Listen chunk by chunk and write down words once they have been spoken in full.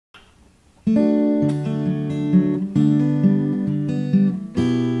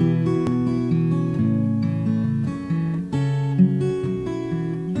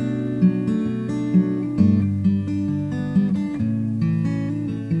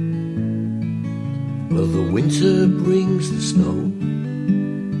Well, the winter brings the snow,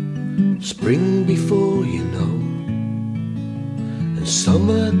 spring before you know, and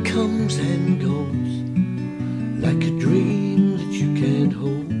summer comes and goes like a dream that you can't hold.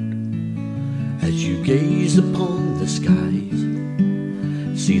 As you gaze upon the skies,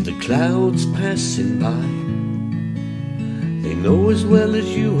 see the clouds passing by. They know as well as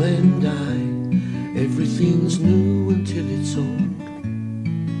you and I, everything's new until it's old.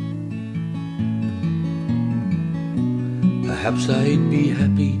 Perhaps I'd be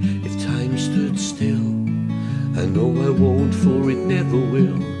happy if time stood still. I know I won't, for it never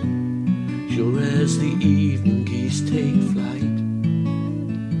will, sure as the evening geese take flight.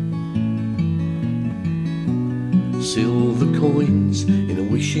 Silver coins in a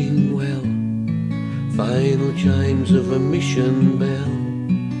wishing well, final chimes of a mission bell,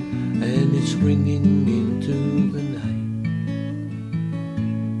 and it's ringing into the night.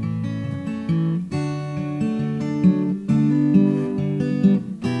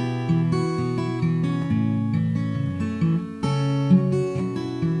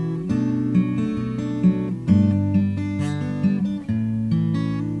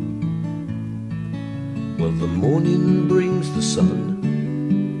 Well, the morning brings the sun,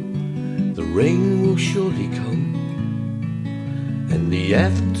 the rain will surely come, and the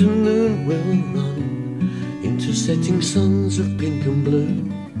afternoon will run into setting suns of pink and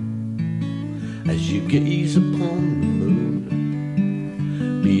blue. As you gaze upon the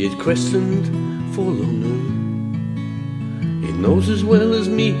moon, be it crescent, full or noon, it knows as well as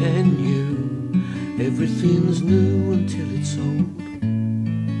me and you, everything's new until it's old.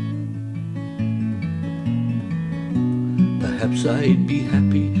 Perhaps I'd be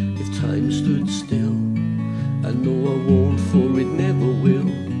happy if time stood still. I know I won't, for it never will,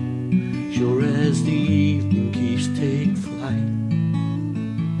 sure as the evening geese take flight.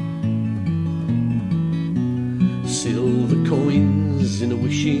 Silver coins in a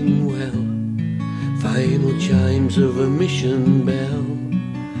wishing well, final chimes of a mission bell,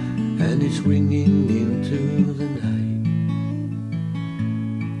 and it's ringing into the night.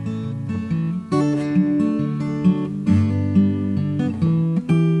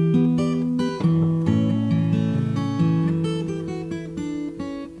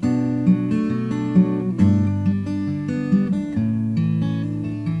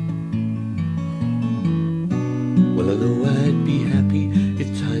 Well, I know I'd be happy if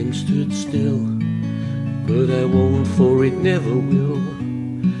time stood still, but I won't, for it never will,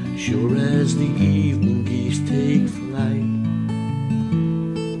 sure as the evening geese take flight.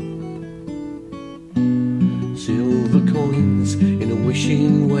 Silver coins in a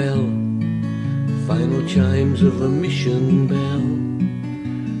wishing well, final chimes of a mission bell,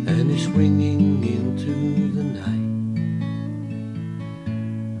 and it's ringing in